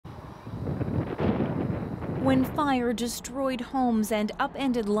When fire destroyed homes and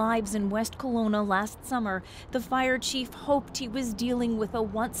upended lives in West Kelowna last summer, the fire chief hoped he was dealing with a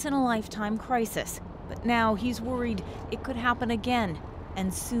once-in-a-lifetime crisis. But now he's worried it could happen again,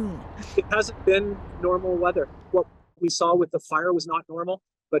 and soon. It hasn't been normal weather. What we saw with the fire was not normal,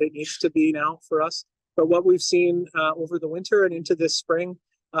 but it needs to be now for us. But what we've seen over the winter and into this spring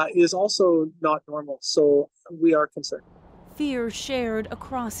is also not normal, so we are concerned. Fear shared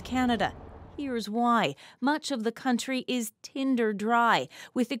across Canada. Here's why. Much of the country is tinder dry,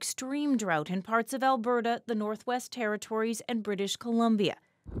 with extreme drought in parts of Alberta, the Northwest Territories, and British Columbia.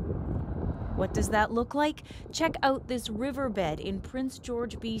 What does that look like? Check out this riverbed in Prince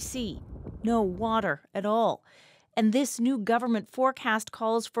George, BC. No water at all. And this new government forecast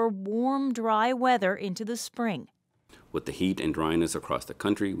calls for warm, dry weather into the spring. With the heat and dryness across the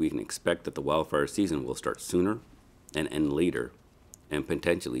country, we can expect that the wildfire season will start sooner and end later, and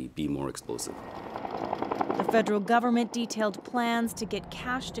potentially be more explosive. The federal government detailed plans to get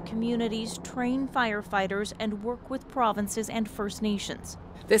cash to communities, train firefighters, and work with provinces and First Nations.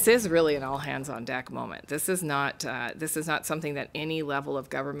 This is really an all-hands-on-deck moment. This is not something that any level of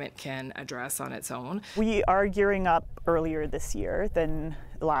government can address on its own. We are gearing up earlier this year than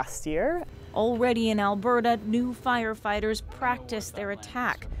last year. Already in Alberta, new firefighters practice their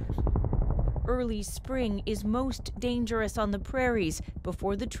attack. Early spring is most dangerous on the prairies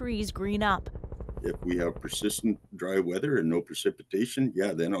before the trees green up. If we have persistent dry weather and no precipitation,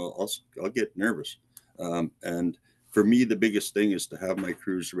 yeah, then I'll get nervous. And for me, the biggest thing is to have my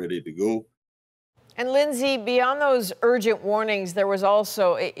crews ready to go. And Lindsay, beyond those urgent warnings, there was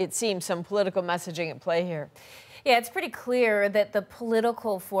also, it seems, some political messaging at play here. Yeah, it's pretty clear that the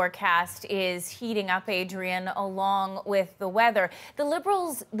political forecast is heating up, Adrienne, along with the weather. The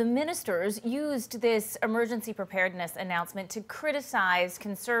Liberals, the ministers, used this emergency preparedness announcement to criticize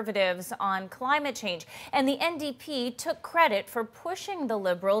Conservatives on climate change. And the NDP took credit for pushing the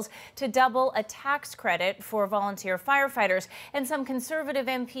Liberals to double a tax credit for volunteer firefighters. And some Conservative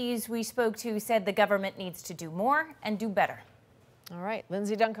MPs we spoke to said the government needs to do more and do better. All right,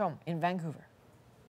 Lindsay Duncombe in Vancouver.